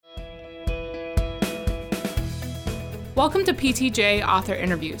Welcome to PTJ Author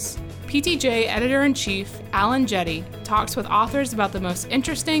Interviews. PTJ Editor-in-Chief Alan Jetty talks with authors about the most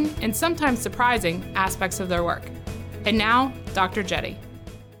interesting and sometimes surprising aspects of their work. And now, Dr. Jetty.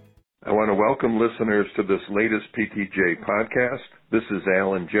 I want to welcome listeners to this latest PTJ podcast. This is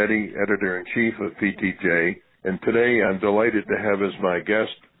Alan Jetty, Editor-in-Chief of PTJ, and today I'm delighted to have as my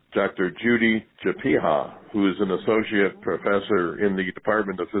guest Dr. Judy Chepeha, who is an Associate Professor in the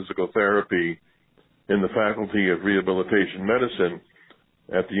Department of Physical Therapy in the Faculty of Rehabilitation Medicine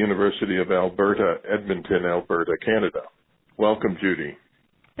at the University of Alberta, Edmonton, Alberta, Canada. Welcome, Judy.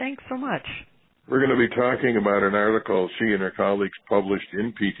 Thanks so much. We're going to be talking about an article she and her colleagues published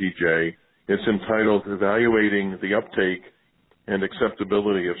in PTJ. It's entitled Evaluating the Uptake and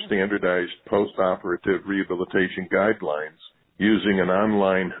Acceptability of Standardized Postoperative Rehabilitation Guidelines Using an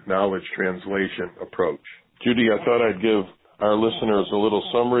Online Knowledge Translation Approach. Judy, I thought I'd give our listeners a little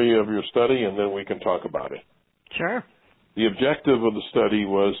summary of your study, and then we can talk about it. Sure. The objective of the study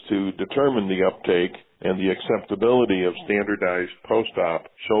was to determine the uptake and the acceptability of standardized post-op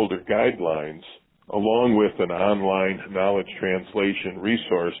shoulder guidelines, along with an online knowledge translation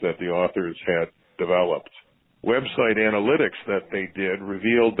resource that the authors had developed. Website analytics that they did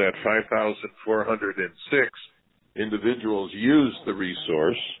revealed that 5,406 individuals used the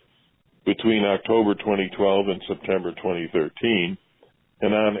resource between October 2012 and September 2013,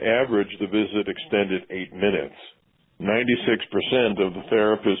 and on average, the visit extended 8 minutes. 96% of the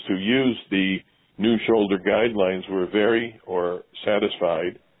therapists who used the new shoulder guidelines were very or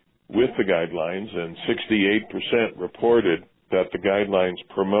satisfied with the guidelines, and 68% reported that the guidelines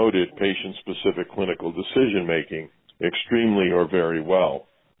promoted patient-specific clinical decision-making extremely or very well.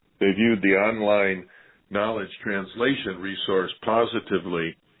 They viewed the online knowledge translation resource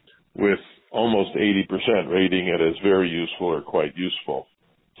positively, with almost 80% rating it as very useful or quite useful.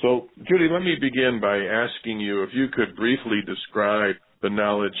 So, Judy, let me begin by asking you if you could briefly describe the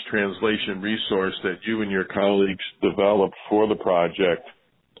knowledge translation resource that you and your colleagues developed for the project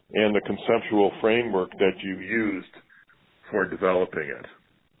and the conceptual framework that you used for developing it.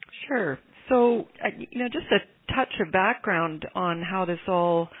 Sure. So, just a touch of background on how this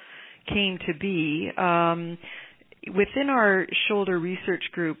all came to be. Within our shoulder research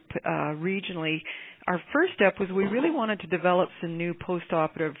group regionally, our first step was we really wanted to develop some new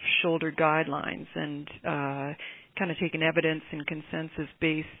postoperative shoulder guidelines and kind of take an evidence and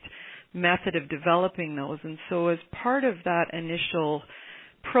consensus-based method of developing those. And so as part of that initial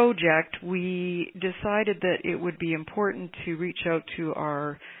project, we decided that it would be important to reach out to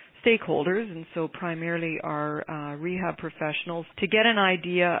our stakeholders, and so primarily our rehab professionals, to get an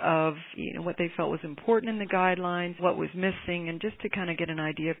idea of what they felt was important in the guidelines, what was missing, and just to kind of get an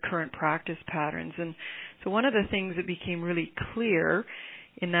idea of current practice patterns. And so one of the things that became really clear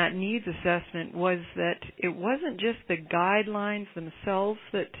in that needs assessment was that it wasn't just the guidelines themselves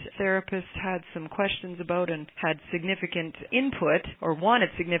that therapists had some questions about and had significant input, or wanted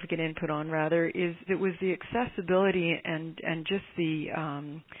significant input on rather, is it was the accessibility and just the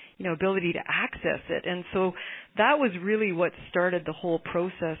ability to access it. And so that was really what started the whole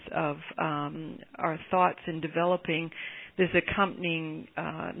process of our thoughts in developing this accompanying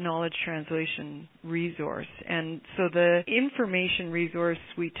knowledge translation resource. And so the information resource,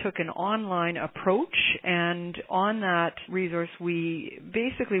 we took an online approach, and on that resource we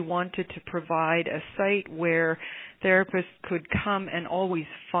basically wanted to provide a site where therapists could come and always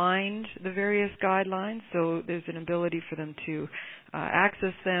find the various guidelines. So there's an ability for them to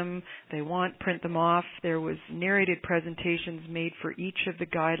access them. They print them off. There was narrated presentations made for each of the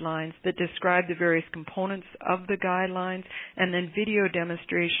guidelines that describe the various components of the guidelines, and then video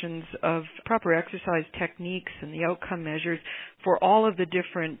demonstrations of proper exercise techniques and the outcome measures for all of the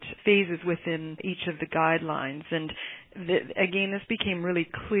different phases within each of the guidelines. And again, this became really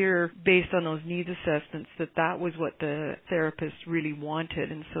clear based on those needs assessments that was what the therapist really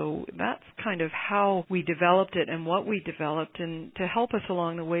wanted. And so that's kind of how we developed it and what we developed. And to help us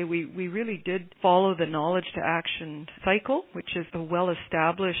along the way, we really did follow the knowledge to action cycle, which is a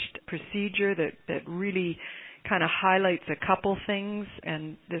well-established procedure that really kind of highlights a couple things,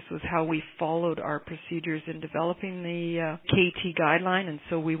 and this was how we followed our procedures in developing the KT guideline. And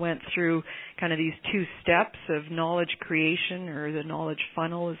so we went through kind of these two steps of knowledge creation, or the knowledge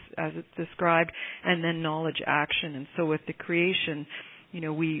funnel as it's described, and then knowledge action. And so with the creation,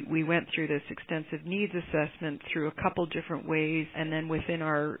 we went through this extensive needs assessment through a couple different ways, and then within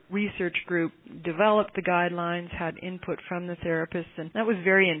our research group developed the guidelines, had input from the therapists, and that was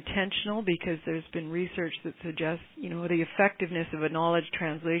very intentional because there's been research that suggests, the effectiveness of a knowledge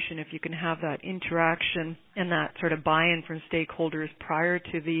translation if you can have that interaction and that sort of buy-in from stakeholders prior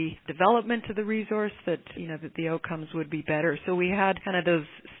to the development of the resource, that the outcomes would be better. So we had kind of those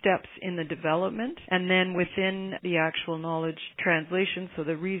steps in the development, and then within the actual knowledge translation, so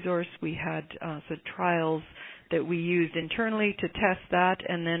the resource, we had trials that we used internally to test that,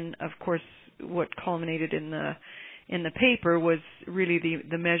 and then of course what culminated in the paper was really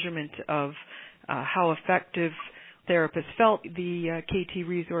the measurement of how effective therapists felt the KT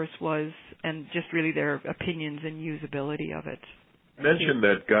resource was, and just really their opinions and usability of it. You mentioned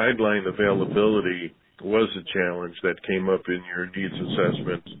that guideline availability was a challenge that came up in your needs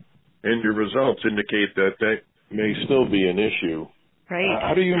assessment, and your results indicate that may still be an issue. Right.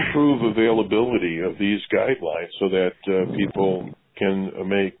 How do you improve availability of these guidelines so that people can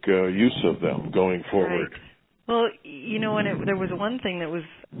make use of them going forward? Right. Well, and there was one thing that was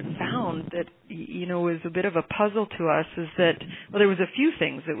found that, was a bit of a puzzle to us, is that, there was a few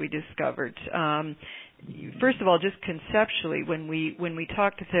things that we discovered. First of all, just conceptually, when we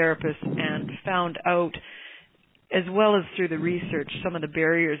talked to therapists and found out, as well as through the research, some of the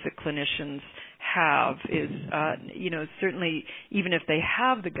barriers that clinicians have is, certainly even if they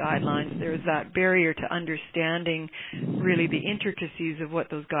have the guidelines, there's that barrier to understanding really the intricacies of what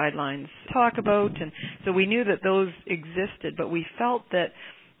those guidelines talk about. And so we knew that those existed, but we felt that,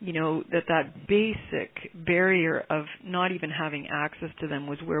 that basic barrier of not even having access to them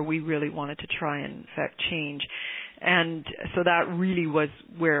was where we really wanted to try and affect change. And so that really was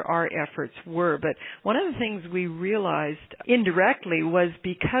where our efforts were. But one of the things we realized indirectly was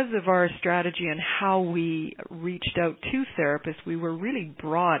because of our strategy and how we reached out to therapists, we were really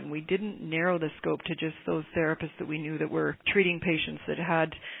broad, and we didn't narrow the scope to just those therapists that we knew that were treating patients that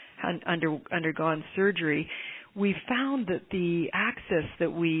had undergone surgery. We found that the access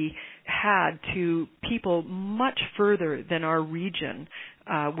that we had to people much further than our region,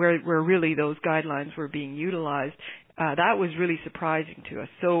 where really those guidelines were being utilized, that was really surprising to us.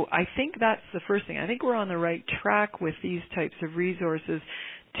 So I think that's the first thing. I think we're on the right track with these types of resources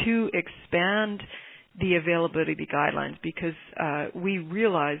to expand the availability of the guidelines, because we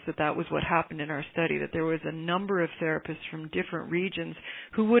realized that was what happened in our study, that there was a number of therapists from different regions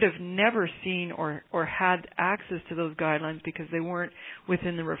who would have never seen or had access to those guidelines because they weren't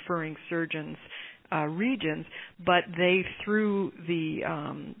within the referring surgeons regions, but they, through the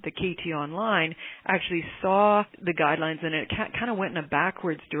KT Online, actually saw the guidelines, and it kind of went in a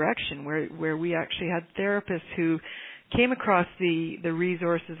backwards direction where we actually had therapists who came across the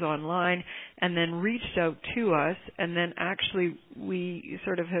resources online and then reached out to us, and then actually we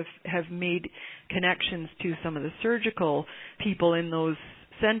sort of have made connections to some of the surgical people in those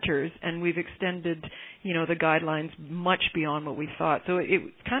centers, and we've extended, the guidelines much beyond what we thought. So it's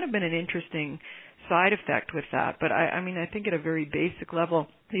kind of been an interesting side effect with that. But I think at a very basic level,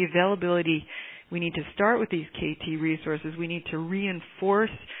 the availability, we need to start with these KT resources. We need to reinforce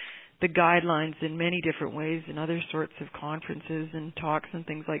the guidelines in many different ways, in other sorts of conferences and talks and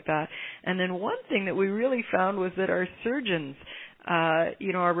things like that. And then one thing that we really found was that our surgeons,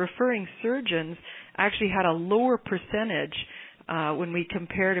 our referring surgeons actually had a lower percentage when we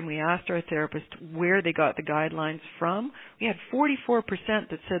compared and we asked our therapists where they got the guidelines from. We had 44%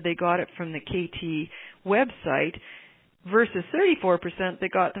 that said they got it from the KT website versus 34%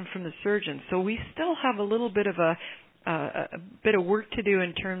 that got them from the surgeon. So we still have a little bit of a bit of work to do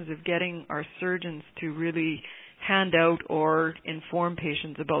in terms of getting our surgeons to really hand out or inform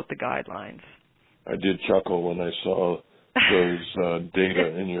patients about the guidelines. I did chuckle when I saw those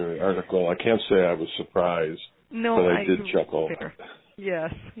data in your article. I can't say I was surprised, no, but I did chuckle.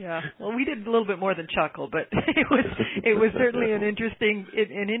 Yes, yeah. Well, we did a little bit more than chuckle, but it was certainly an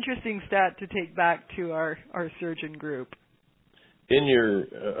interesting stat to take back to our surgeon group. In your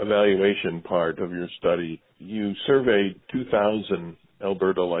evaluation part of your study, you surveyed 2,000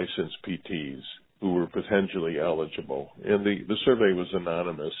 Alberta licensed PTs who were potentially eligible, and the survey was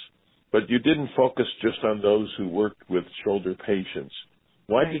anonymous. But you didn't focus just on those who worked with shoulder patients.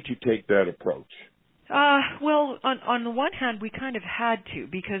 Why did you take that approach? Well, on the one hand, we kind of had to,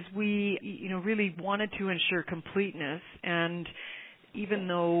 because we, really wanted to ensure completeness, and even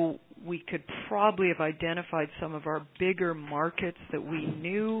though we could probably have identified some of our bigger markets that we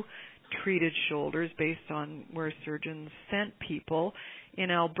knew treated shoulders based on where surgeons sent people, in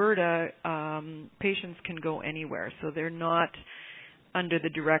Alberta, patients can go anywhere. So they're not under the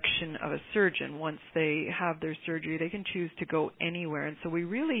direction of a surgeon. Once they have their surgery, they can choose to go anywhere. And so we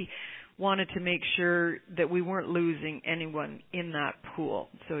really wanted to make sure that we weren't losing anyone in that pool.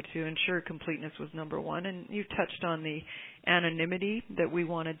 So to ensure completeness was number one. And you touched on the anonymity, that we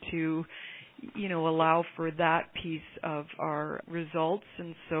wanted to, allow for that piece of our results,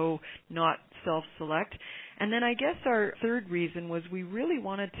 and so not self-select. And then I guess our third reason was we really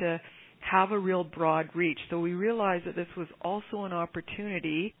wanted to have a real broad reach. So we realized that this was also an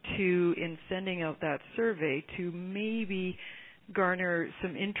opportunity to, in sending out that survey, to maybe garner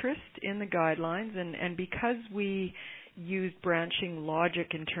some interest in the guidelines. And because we used branching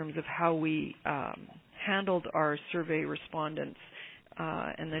logic in terms of how we handled our survey respondents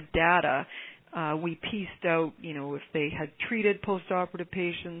and the data, we pieced out, if they had treated postoperative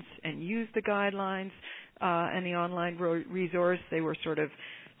patients and used the guidelines and the online resource, they were sort of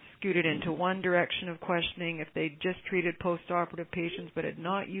scooted into one direction of questioning. If they just treated postoperative patients but had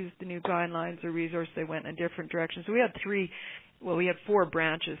not used the new guidelines or resource, they went in a different direction. So we had 4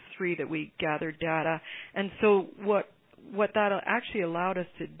 branches, 3 that we gathered data. And so what that actually allowed us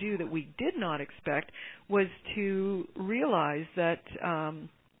to do that we did not expect was to realize that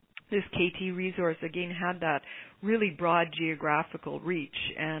this KT resource, again, had that really broad geographical reach.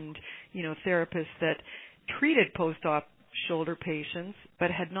 And, therapists that treated post-op shoulder patients but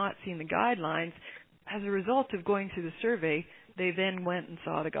had not seen the guidelines, as a result of going through the survey, they then went and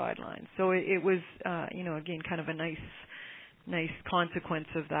saw the guidelines. So it was, again, kind of a nice consequence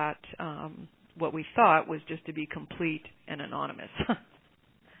of that. What we thought was just to be complete and anonymous.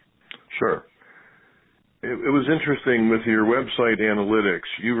 Sure. It was interesting with your website analytics.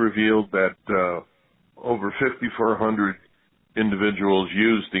 You revealed that over 5,400 individuals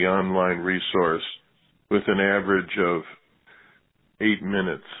used the online resource with an average of 8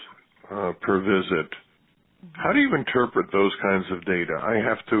 minutes per visit. How do you interpret those kinds of data? I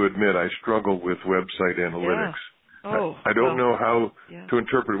have to admit I struggle with website analytics. Yeah. I don't know how to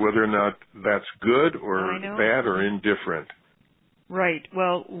interpret whether or not that's good or bad or indifferent. Right.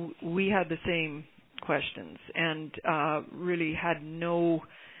 Well, we had the same questions and really had no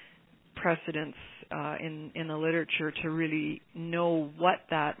precedence in the literature to really know what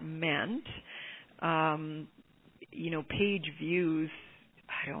that meant. Page views,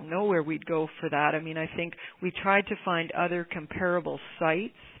 I don't know where we'd go for that. I mean, I think we tried to find other comparable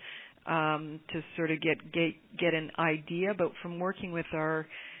sites to sort of get an idea, but from working with our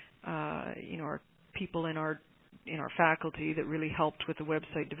our people in our faculty that really helped with the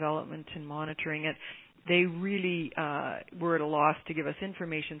website development and monitoring it, they really were at a loss to give us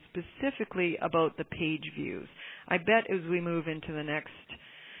information specifically about the page views. I bet as we move into the next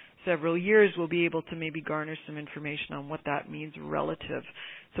several years, we'll be able to maybe garner some information on what that means relative.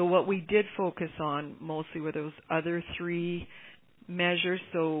 So what we did focus on mostly were those other 3 measures.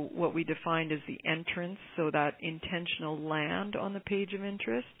 So what we defined as the entrance, so that intentional land on the page of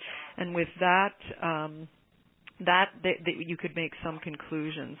interest. And with that, that you could make some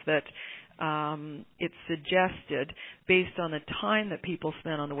conclusions that it suggested, based on the time that people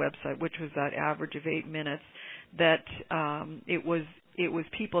spent on the website, which was that average of 8 minutes, that it was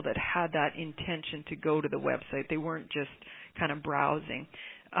people that had that intention to go to the website. They weren't just kind of browsing.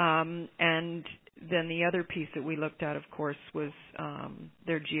 And then the other piece that we looked at, of course, was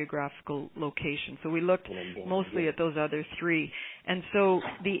their geographical location. So we looked mostly at those other 3. And so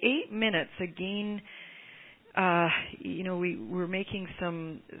the 8 minutes, again, we were making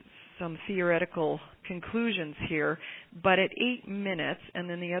some theoretical conclusions here, but at 8 minutes, and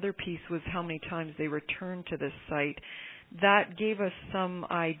then the other piece was how many times they returned to this site, that gave us some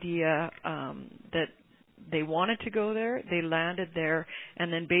idea that they wanted to go there, they landed there,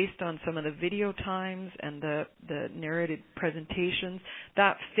 and then based on some of the video times and the narrated presentations,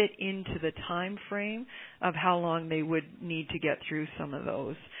 that fit into the time frame of how long they would need to get through some of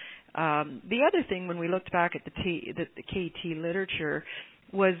those. The other thing, when we looked back at the KT literature,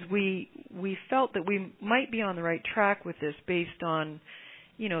 was we felt that we might be on the right track with this based on,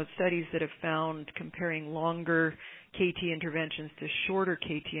 studies that have found comparing longer KT interventions to shorter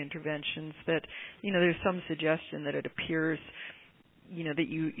KT interventions, that, there's some suggestion that it appears, that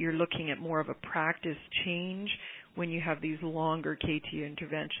you're looking at more of a practice change when you have these longer KT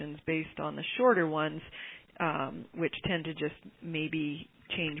interventions based on the shorter ones, which tend to just maybe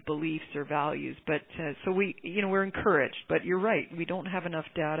change beliefs or values. But so we're encouraged, but you're right, we don't have enough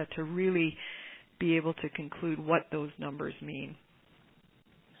data to really be able to conclude what those numbers mean.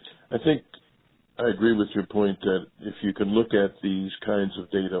 I think I agree with your point that if you can look at these kinds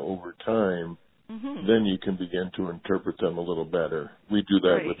of data over time, then you can begin to interpret them a little better. We do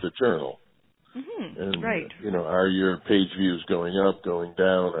that with the journal. Mm-hmm. And, Right. are your page views going up, going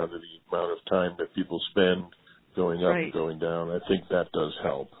down, under the amount of time that people spend going up and going down? I think that does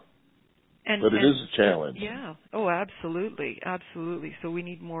help. But it is a challenge. Yeah. Oh, absolutely. Absolutely. So we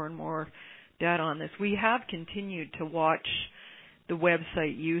need more and more data on this. We have continued to watch the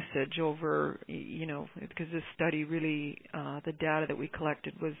website usage over, because this study really, the data that we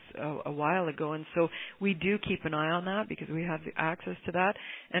collected was a while ago. And so we do keep an eye on that because we have the access to that.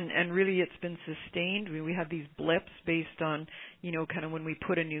 And really it's been sustained. We have these blips based on, kind of when we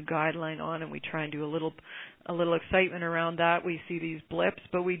put a new guideline on and we try and do a little excitement around that. We see these blips,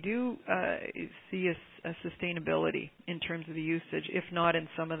 but we do see a sustainability in terms of the usage, if not in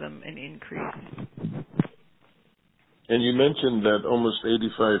some of them an increase. And you mentioned that almost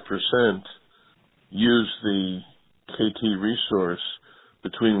 85% use the KT resource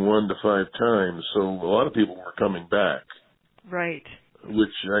between 1 to 5 times, so a lot of people were coming back. Right. Which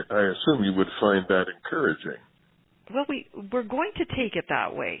I assume you would find that encouraging. Well, we're going to take it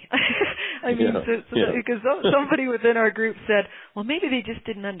that way. Because somebody within our group said, well, maybe they just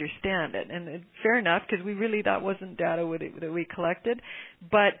didn't understand it. And fair enough, because that wasn't data that we collected.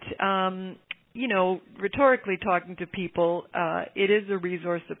 But rhetorically talking to people, it is a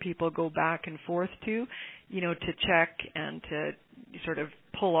resource that people go back and forth to check and to sort of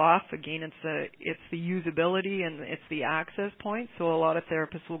pull off. Again, it's the usability and it's the access point. So a lot of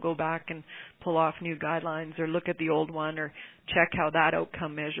therapists will go back and pull off new guidelines or look at the old one or check how that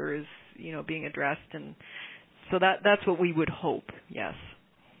outcome measure is, being addressed. And so that's what we would hope, yes.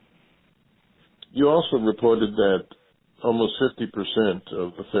 You also reported that almost 50%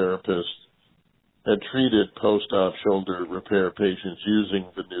 of the therapists had treated post-op shoulder repair patients using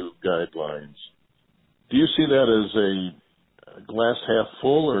the new guidelines. Do you see that as a glass half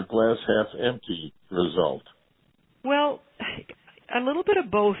full or glass half empty result? Well, a little bit of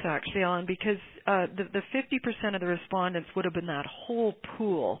both, actually, Alan, because the 50% of the respondents would have been that whole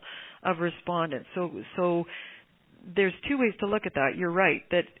pool of respondents. So there's two ways to look at that. You're right,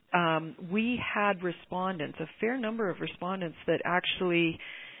 that we had respondents, a fair number of respondents that actually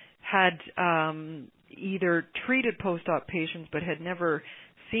had either treated post-op patients but had never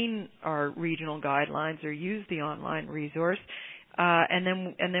seen our regional guidelines or used the online resource, and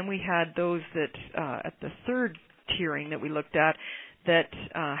then we had those that at the third tiering that we looked at that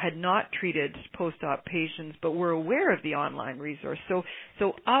had not treated post-op patients but were aware of the online resource. So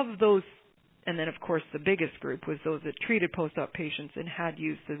of those, and then of course the biggest group was those that treated post-op patients and had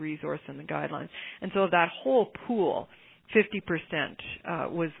used the resource and the guidelines. And so of that whole pool,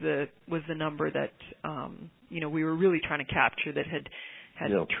 50% was the number that we were really trying to capture that had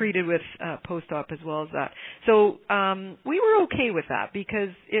treated with post-op as well as that. So we were okay with that because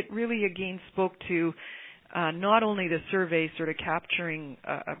it really again spoke to not only the survey sort of capturing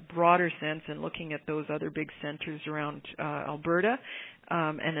a broader sense and looking at those other big centers around Alberta,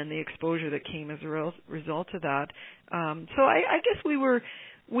 and then the exposure that came as a result of that. So I guess we were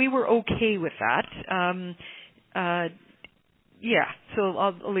okay with that. Yeah, so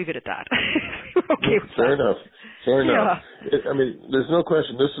I'll leave it at that. Okay with Fair that. enough. Fair enough. There's no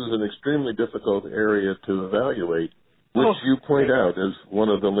question this is an extremely difficult area to evaluate, which you point out as one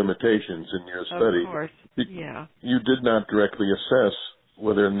of the limitations in your study. Of course, yeah. You did not directly assess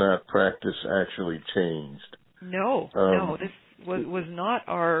whether or not practice actually changed. No, this was not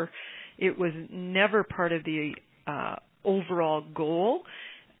it was never part of the overall goal.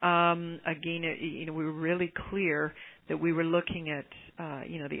 Again, we were really clear that we were looking at,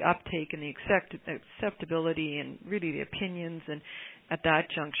 the uptake and the acceptability and really the opinions. And at that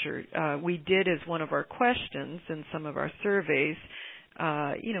juncture, we did as one of our questions in some of our surveys,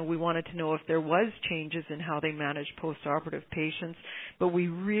 we wanted to know if there was changes in how they managed post-operative patients, but we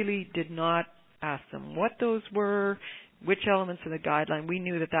really did not ask them what those were, which elements of the guideline. We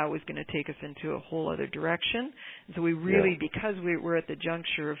knew that was going to take us into a whole other direction. And so we really, because we were at the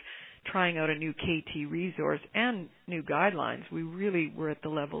juncture of trying out a new KT resource and new guidelines, we really were at the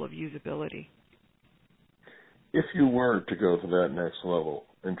level of usability. If you were to go to that next level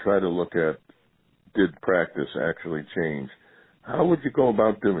and try to look at did practice actually change, how would you go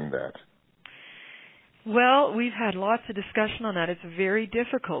about doing that? Well, we've had lots of discussion on that. It's very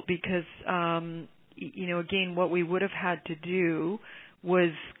difficult because, again, what we would have had to do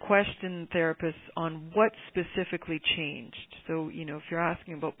was question therapists on what specifically changed. So, if you're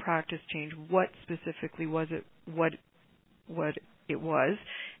asking about practice change, what specifically was it, what it was,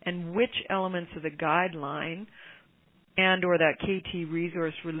 and which elements of the guideline and or that KT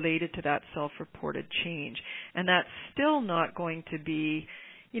resource related to that self-reported change. And that's still not going to be,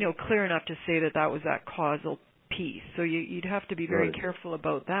 clear enough to say that was that causal piece. So you'd have to be very careful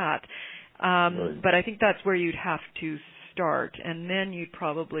about that. Right. But I think that's where you'd have to start, and then you'd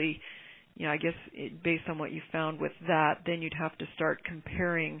probably, I guess based on what you found with that, then you'd have to start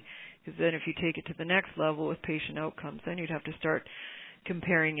comparing, because then if you take it to the next level with patient outcomes, then you'd have to start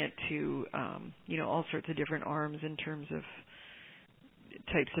comparing it to, all sorts of different arms in terms of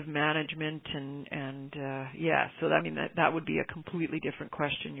types of management and so that would be a completely different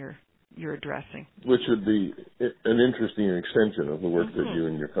question you're addressing. Which would be an interesting extension of the work that you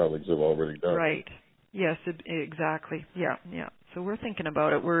and your colleagues have already done. Right. Yes, exactly. Yeah. So we're thinking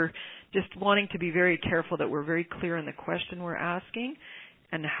about it. We're just wanting to be very careful that we're very clear in the question we're asking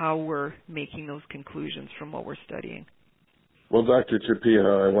and how we're making those conclusions from what we're studying. Well, Dr.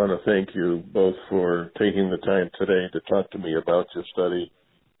 Chepeha, I want to thank you both for taking the time today to talk to me about your study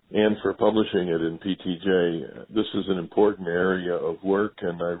and for publishing it in PTJ. This is an important area of work,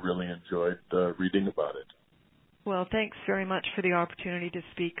 and I really enjoyed reading about it. Well, thanks very much for the opportunity to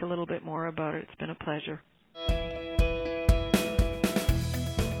speak a little bit more about it. It's been a pleasure.